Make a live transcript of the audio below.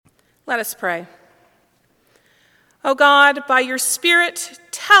Let us pray. O God, by your Spirit,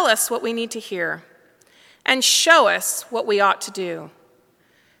 tell us what we need to hear and show us what we ought to do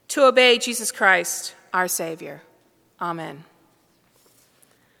to obey Jesus Christ, our Savior. Amen.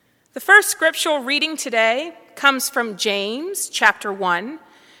 The first scriptural reading today comes from James chapter 1,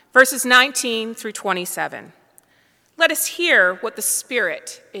 verses 19 through 27. Let us hear what the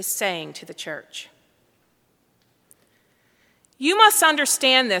Spirit is saying to the church. You must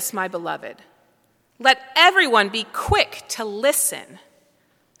understand this, my beloved. Let everyone be quick to listen,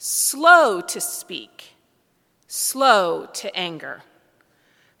 slow to speak, slow to anger.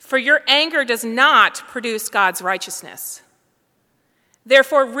 For your anger does not produce God's righteousness.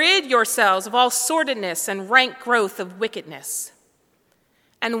 Therefore, rid yourselves of all sordidness and rank growth of wickedness,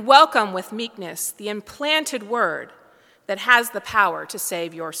 and welcome with meekness the implanted word that has the power to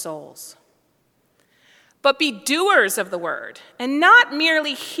save your souls. But be doers of the word, and not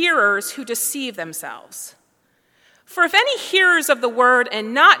merely hearers who deceive themselves. For if any hearers of the word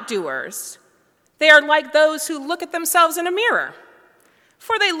and not doers, they are like those who look at themselves in a mirror.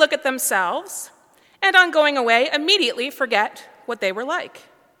 For they look at themselves, and on going away immediately forget what they were like.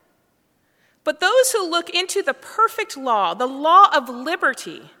 But those who look into the perfect law, the law of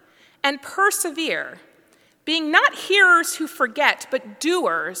liberty, and persevere, being not hearers who forget, but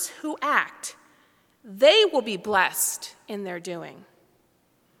doers who act, they will be blessed in their doing.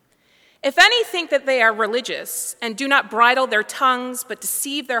 If any think that they are religious and do not bridle their tongues but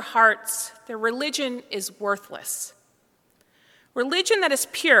deceive their hearts, their religion is worthless. Religion that is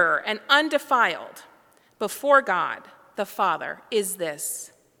pure and undefiled before God the Father is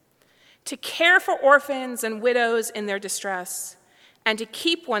this: to care for orphans and widows in their distress, and to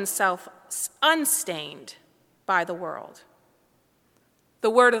keep oneself unstained by the world. The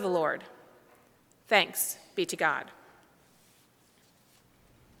word of the Lord. Thanks be to God.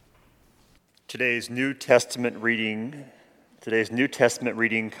 Today's New Testament reading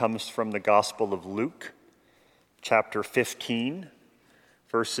comes from the Gospel of Luke, chapter 15,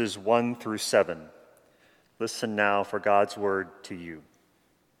 verses 1 through 7. Listen now for God's word to you.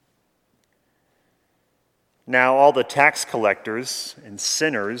 Now all the tax collectors and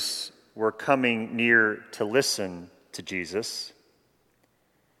sinners were coming near to listen to Jesus.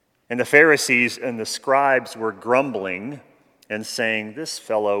 And the Pharisees and the scribes were grumbling and saying, "This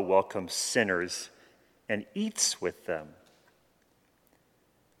fellow welcomes sinners and eats with them."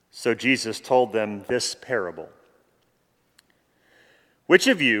 So Jesus told them this parable. Which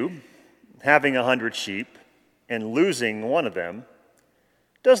of you, having 100 sheep and losing one of them,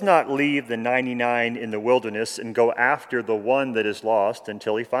 does not leave the 99 in the wilderness and go after the one that is lost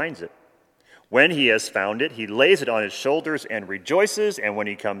until he finds it? When he has found it, he lays it on his shoulders and rejoices, and when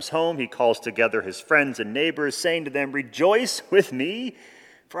he comes home, he calls together his friends and neighbors, saying to them, "Rejoice with me,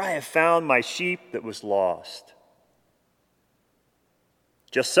 for I have found my sheep that was lost."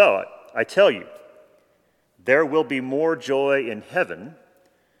 Just so, I tell you, there will be more joy in heaven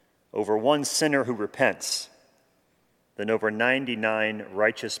over one sinner who repents than over 99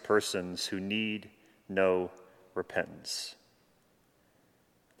 righteous persons who need no repentance.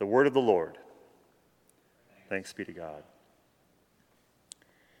 The word of the Lord. Thanks be to God.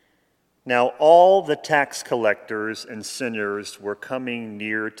 Now all the tax collectors and sinners were coming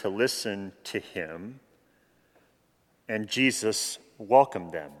near to listen to him, and Jesus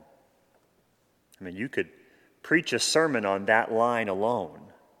welcomed them. I mean, you could preach a sermon on that line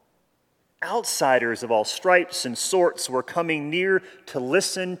alone. Outsiders of all stripes and sorts were coming near to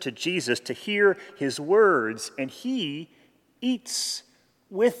listen to Jesus, to hear his words, and he eats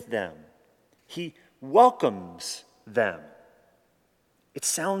with them. He welcomes them. It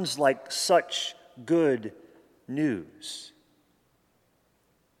sounds like such good news.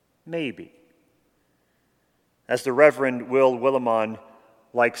 Maybe. As the Reverend Will Willimon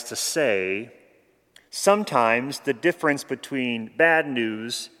likes to say, sometimes the difference between bad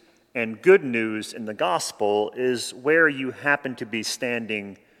news and good news in the gospel is where you happen to be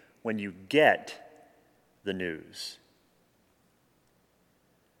standing when you get the news.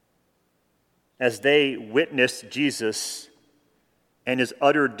 As they witnessed Jesus and his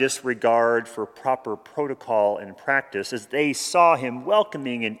utter disregard for proper protocol and practice, as they saw him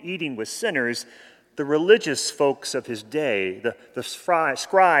welcoming and eating with sinners, the religious folks of his day, the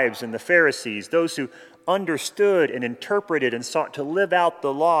scribes and the Pharisees, those who understood and interpreted and sought to live out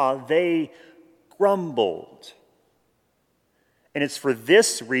the law, they grumbled. And it's for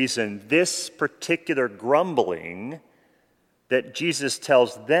this reason, this particular grumbling, that Jesus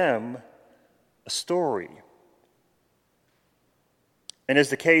tells them a story. And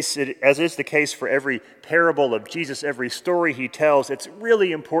as is the case for every parable of Jesus, every story he tells, it's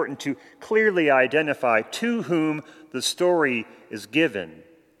really important to clearly identify to whom the story is given.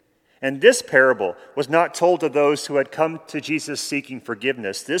 And this parable was not told to those who had come to Jesus seeking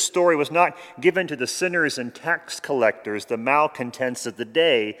forgiveness. This story was not given to the sinners and tax collectors, the malcontents of the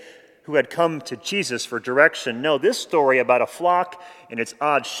day, who had come to Jesus for direction. No, this story about a flock and its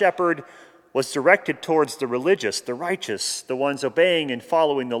odd shepherd was directed towards the religious, the righteous, the ones obeying and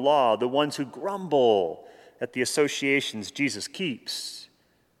following the law, the ones who grumble at the associations Jesus keeps.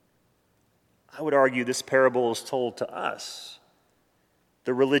 I would argue this parable is told to us,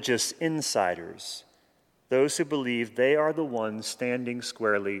 the religious insiders, those who believe they are the ones standing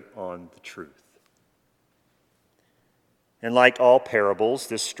squarely on the truth. And like all parables,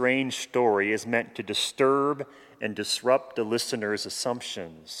 this strange story is meant to disturb and disrupt the listener's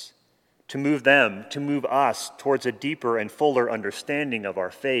assumptions, to move us towards a deeper and fuller understanding of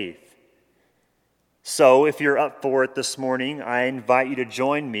our faith. So, if you're up for it this morning, I invite you to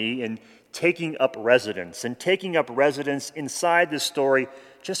join me in taking up residence inside this story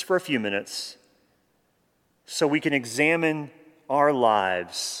just for a few minutes, so we can examine our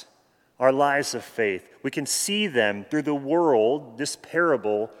lives of faith. We can see them through the world this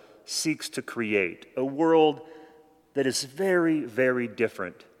parable seeks to create, a world that is very, very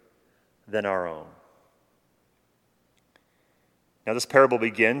different than our own. Now, this parable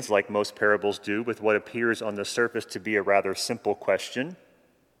begins, like most parables do, with what appears on the surface to be a rather simple question.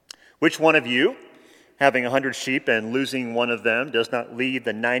 Which one of you, having 100 sheep and losing one of them, does not leave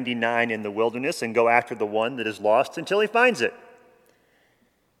the 99 in the wilderness and go after the one that is lost until he finds it?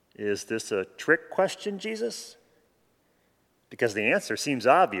 Is this a trick question, Jesus? Because the answer seems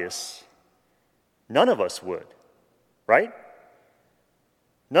obvious. None of us would, right?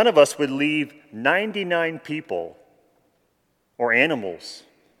 None of us would leave 99 people or animals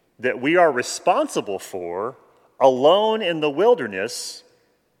that we are responsible for alone in the wilderness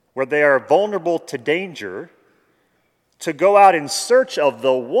where they are vulnerable to danger to go out in search of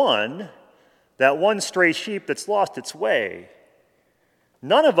that one stray sheep that's lost its way.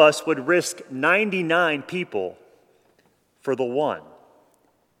 None of us would risk 99 people for the one.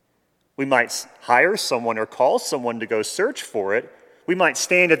 We might hire someone or call someone to go search for it. We might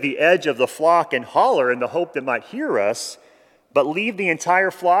stand at the edge of the flock and holler in the hope that might hear us, but leave the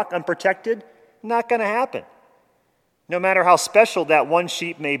entire flock unprotected? Not going to happen. No matter how special that one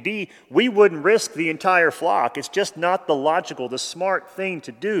sheep may be, we wouldn't risk the entire flock. It's just not the smart thing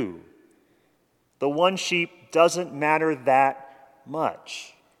to do. The one sheep doesn't matter that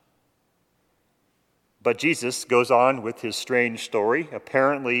much. But Jesus goes on with his strange story.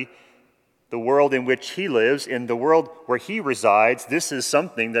 Apparently, the world in which he lives, in the world where he resides, this is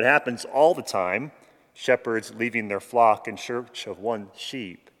something that happens all the time. Shepherds leaving their flock in search of one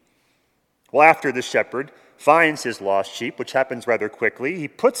sheep. Well, after the shepherd finds his lost sheep, which happens rather quickly, he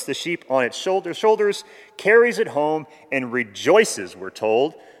puts the sheep on its shoulders, carries it home, and rejoices, we're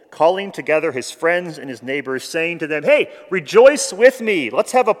told, calling together his friends and his neighbors, saying to them, "Hey, rejoice with me.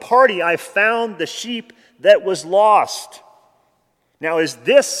 Let's have a party. I found the sheep that was lost." Now, is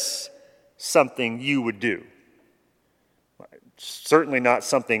this something you would do? Certainly not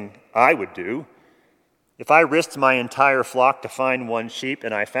something I would do. If I risked my entire flock to find one sheep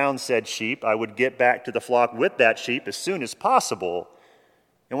and I found said sheep, I would get back to the flock with that sheep as soon as possible.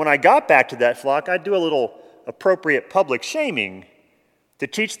 And when I got back to that flock, I'd do a little appropriate public shaming to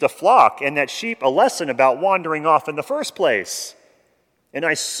teach the flock and that sheep a lesson about wandering off in the first place. And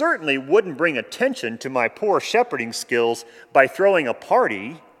I certainly wouldn't bring attention to my poor shepherding skills by throwing a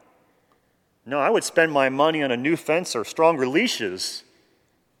party. No, I would spend my money on a new fence or stronger leashes,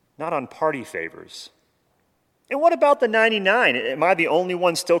 not on party favors. And what about the 99? Am I the only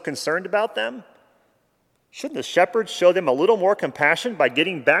one still concerned about them? Shouldn't the shepherd show them a little more compassion by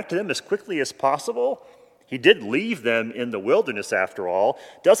getting back to them as quickly as possible? He did leave them in the wilderness after all.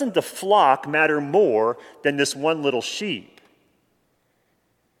 Doesn't the flock matter more than this one little sheep?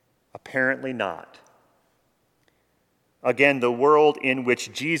 Apparently not. Again, the world in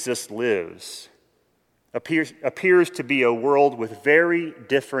which Jesus lives appears to be a world with very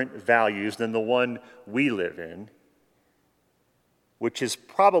different values than the one we live in, which is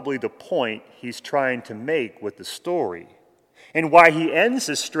probably the point he's trying to make with the story, and why he ends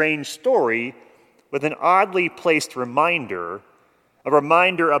his strange story with an oddly placed reminder, a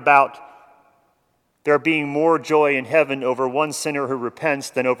reminder about there being more joy in heaven over one sinner who repents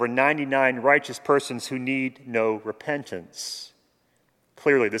than over 99 righteous persons who need no repentance.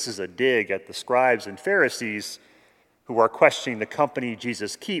 Clearly, this is a dig at the scribes and Pharisees who are questioning the company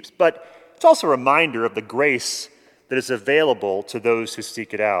Jesus keeps, but it's also a reminder of the grace that is available to those who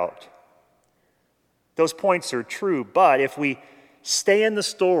seek it out. Those points are true, but if we stay in the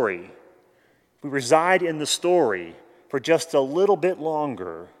story, if we reside in the story for just a little bit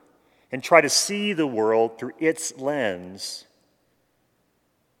longer and try to see the world through its lens,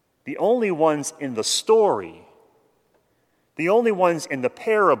 the only ones in the story, the only ones in the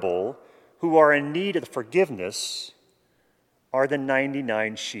parable who are in need of forgiveness are the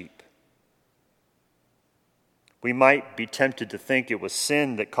 99 sheep. We might be tempted to think it was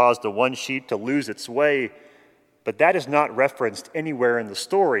sin that caused the one sheep to lose its way, but that is not referenced anywhere in the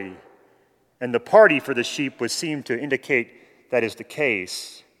story, and the party for the sheep would seem to indicate that is the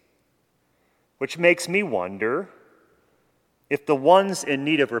case. Which makes me wonder if the ones in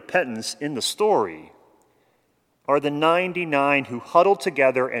need of repentance in the story are the 99 who huddle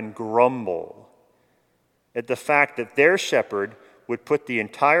together and grumble at the fact that their shepherd would put the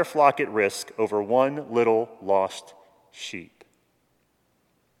entire flock at risk over one little lost sheep.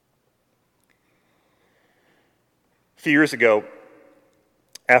 A few years ago,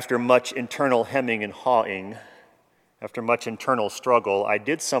 after much internal hemming and hawing, after much internal struggle, I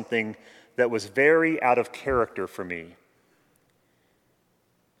did something that was very out of character for me.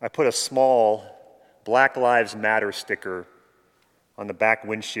 I put a small Black Lives Matter sticker on the back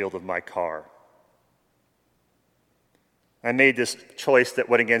windshield of my car. I made this choice that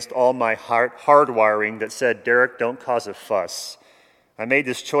went against all my hardwiring that said, "Derek, don't cause a fuss." I made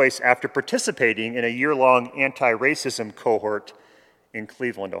this choice after participating in a year-long anti-racism cohort in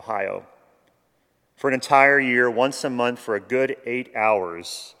Cleveland, Ohio. For an entire year, once a month for a good 8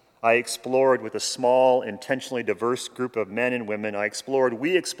 hours, I explored with a small, intentionally diverse group of men and women.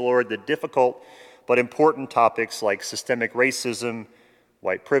 We explored the difficult but important topics like systemic racism,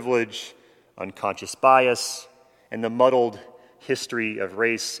 white privilege, unconscious bias, and the muddled history of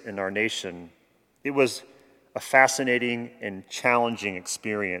race in our nation. It was a fascinating and challenging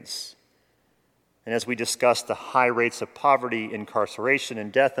experience. And as we discussed the high rates of poverty, incarceration,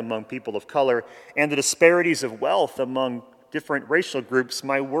 and death among people of color, and the disparities of wealth among different racial groups,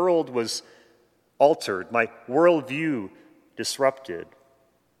 my world was altered, my worldview disrupted.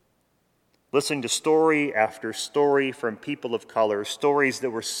 Listening to story after story from people of color, stories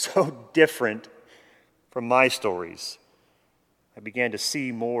that were so different from my stories, I began to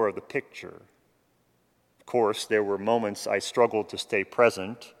see more of the picture. Of course, there were moments I struggled to stay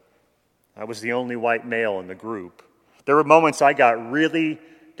present. I was the only white male in the group. There were moments I got really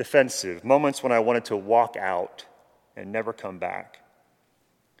defensive, moments when I wanted to walk out and never come back.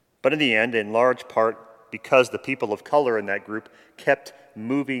 But in the end, in large part because the people of color in that group kept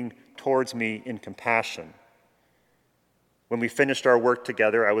moving towards me in compassion. When we finished our work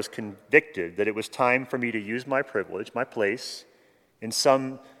together, I was convicted that it was time for me to use my privilege, my place, in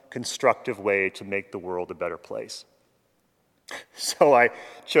some constructive way to make the world a better place. So I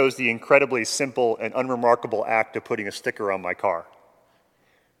chose the incredibly simple and unremarkable act of putting a sticker on my car.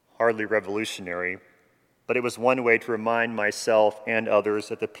 Hardly revolutionary, but it was one way to remind myself and others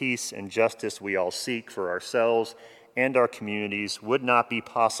that the peace and justice we all seek for ourselves and our communities would not be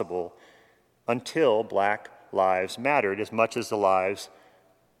possible until Black lives mattered as much as the lives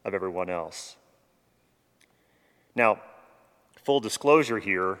of everyone else. Now, full disclosure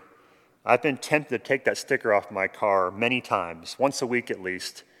here, I've been tempted to take that sticker off my car many times, once a week at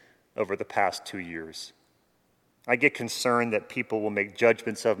least, over the past 2 years. I get concerned that people will make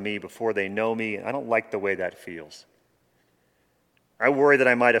judgments of me before they know me, and I don't like the way that feels. I worry that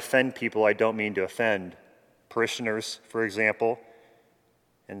I might offend people I don't mean to offend, parishioners, for example,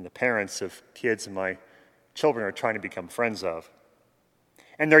 and the parents of kids my children are trying to become friends of.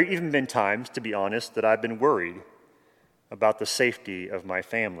 And there have even been times, to be honest, that I've been worried about the safety of my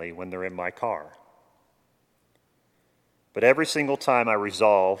family when they're in my car. But every single time I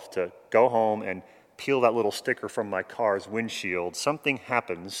resolve to go home and peel that little sticker from my car's windshield, something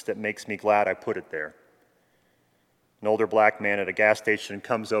happens that makes me glad I put it there. An older black man at a gas station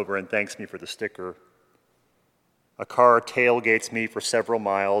comes over and thanks me for the sticker. A car tailgates me for several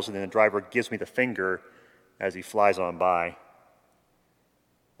miles, and then the driver gives me the finger as he flies on by.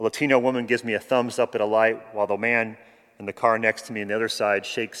 A Latino woman gives me a thumbs up at a light, while the man in the car next to me on the other side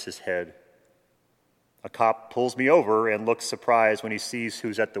shakes his head. A cop pulls me over and looks surprised when he sees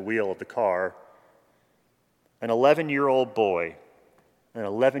who's at the wheel of the car. An 11-year-old boy, an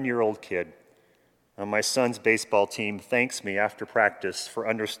 11-year-old kid on my son's baseball team thanks me after practice for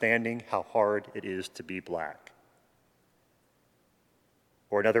understanding how hard it is to be black.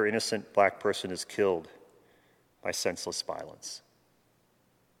 Or another innocent black person is killed by senseless violence.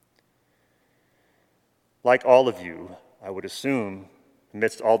 Like all of you, I would assume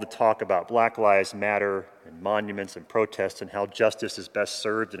Amidst all the talk about Black Lives Matter and monuments and protests and how justice is best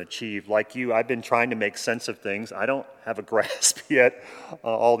served and achieved, like you, I've been trying to make sense of things. I don't have a grasp yet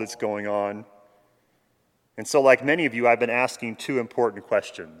all that's going on. And so, like many of you, I've been asking two important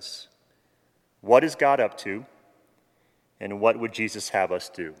questions. What is God up to? And what would Jesus have us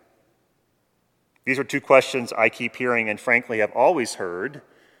do? These are two questions I keep hearing and frankly have always heard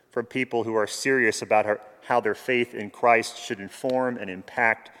from people who are serious about how their faith in Christ should inform and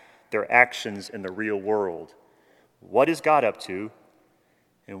impact their actions in the real world. What is God up to?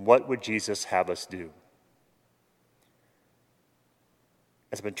 And what would Jesus have us do?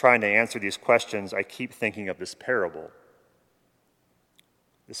 As I've been trying to answer these questions, I keep thinking of this parable.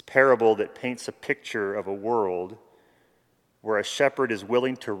 This parable that paints a picture of a world where a shepherd is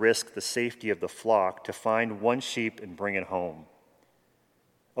willing to risk the safety of the flock to find one sheep and bring it home.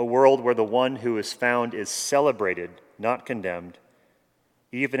 A world where the one who is found is celebrated, not condemned,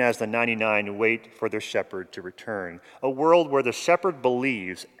 even as the 99 wait for their shepherd to return. A world where the shepherd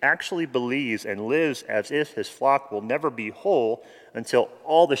actually believes and lives as if his flock will never be whole until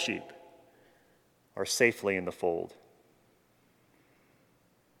all the sheep are safely in the fold.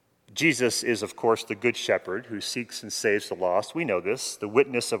 Jesus is, of course, the good shepherd who seeks and saves the lost. We know this. The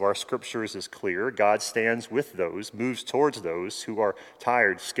witness of our scriptures is clear. God stands with those, moves towards those who are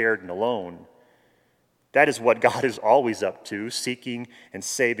tired, scared, and alone. That is what God is always up to, seeking and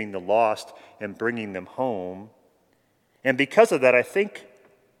saving the lost and bringing them home. And because of that, I think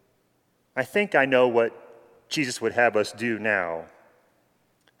I know what Jesus would have us do now.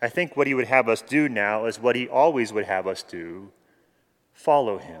 I think what he would have us do now is what he always would have us do: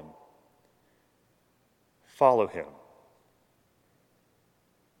 follow him. Follow him.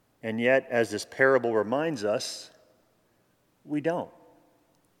 And yet, as this parable reminds us, we don't.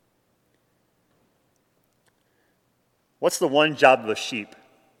 What's the one job of a sheep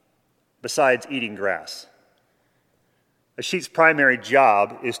besides eating grass? A sheep's primary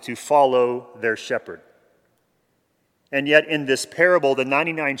job is to follow their shepherd. And yet, in this parable, the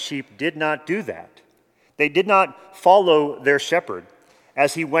 99 sheep did not do that. They did not follow their shepherd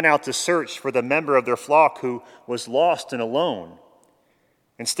as he went out to search for the member of their flock who was lost and alone.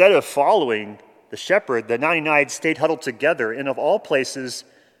 Instead of following the shepherd, the 99 stayed huddled together in, of all places,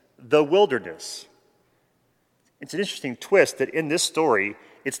 the wilderness. It's an interesting twist that in this story,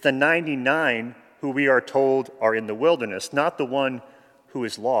 it's the 99 who we are told are in the wilderness, not the one who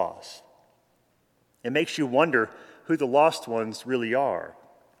is lost. It makes you wonder who the lost ones really are.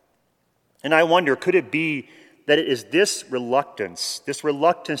 And I wonder, could it be that it is this reluctance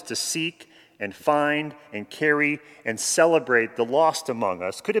to seek and find and carry and celebrate the lost among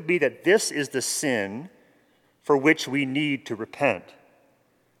us, could it be that this is the sin for which we need to repent?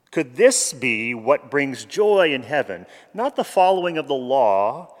 Could this be what brings joy in heaven? Not the following of the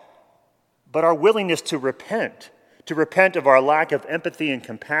law, but our willingness to repent of our lack of empathy and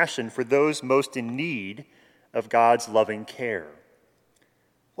compassion for those most in need of God's loving care.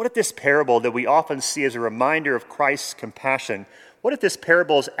 What if this parable that we often see as a reminder of Christ's compassion, what if this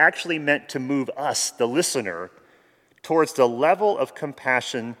parable is actually meant to move us, the listener, towards the level of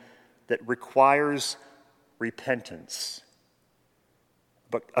compassion that requires repentance?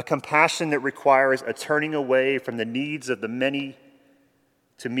 But a compassion that requires a turning away from the needs of the many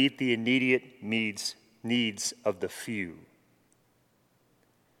to meet the immediate needs of the few.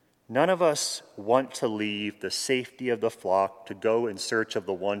 None of us want to leave the safety of the flock to go in search of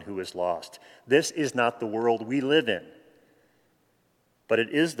the one who is lost. This is not the world we live in, but it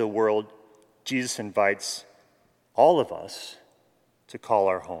is the world Jesus invites all of us to call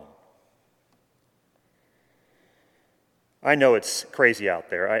our home. I know it's crazy out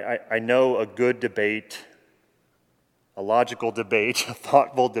there. I know a good debate, a logical debate, a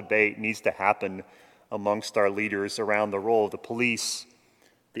thoughtful debate needs to happen amongst our leaders around the role of the police,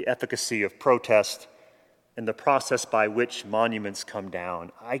 the efficacy of protest, and the process by which monuments come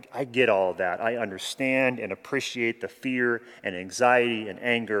down. I get all of that. I understand and appreciate the fear and anxiety and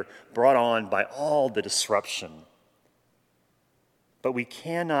anger brought on by all the disruption. But we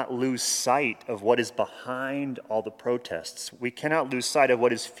cannot lose sight of what is behind all the protests. We cannot lose sight of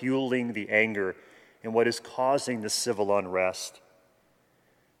what is fueling the anger and what is causing the civil unrest.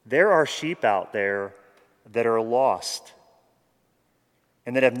 There are sheep out there that are lost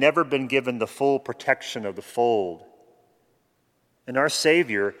and that have never been given the full protection of the fold. And our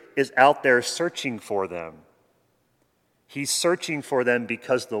Savior is out there searching for them. He's searching for them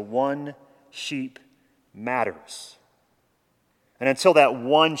because the one sheep matters. And until that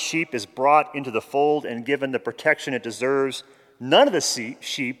one sheep is brought into the fold and given the protection it deserves, none of the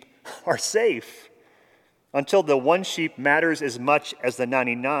sheep are safe. Until the one sheep matters as much as the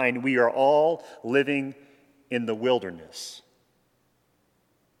 99, we are all living in the wilderness.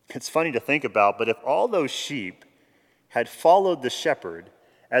 It's funny to think about, but if all those sheep had followed the shepherd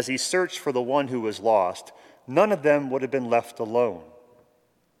as he searched for the one who was lost, none of them would have been left alone.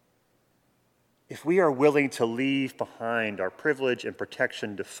 If we are willing to leave behind our privilege and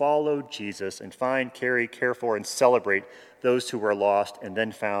protection to follow Jesus and find, carry, care for, and celebrate those who were lost and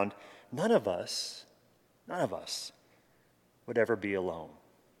then found, none of us would ever be alone.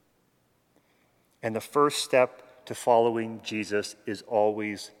 And the first step to following Jesus is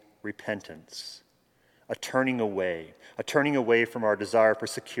always repentance, a turning away from our desire for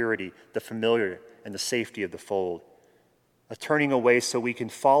security, the familiar, and the safety of the fold, a turning away so we can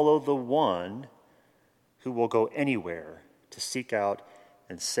follow the one who will go anywhere to seek out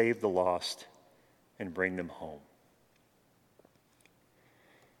and save the lost and bring them home.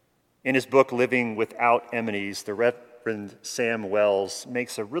 In his book, Living Without Enemies, the Reverend Sam Wells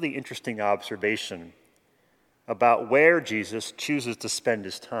makes a really interesting observation about where Jesus chooses to spend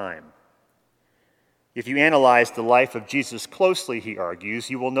his time. If you analyze the life of Jesus closely, he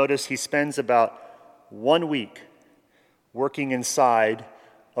argues, you will notice he spends about 1 week working inside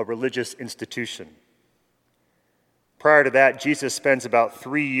a religious institution. Prior to that, Jesus spends about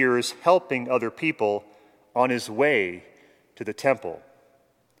 3 years helping other people on his way to the temple,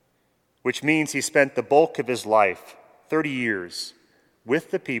 which means he spent the bulk of his life, 30 years, with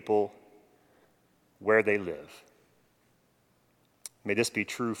the people where they live. May this be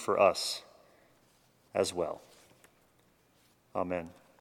true for us as well. Amen.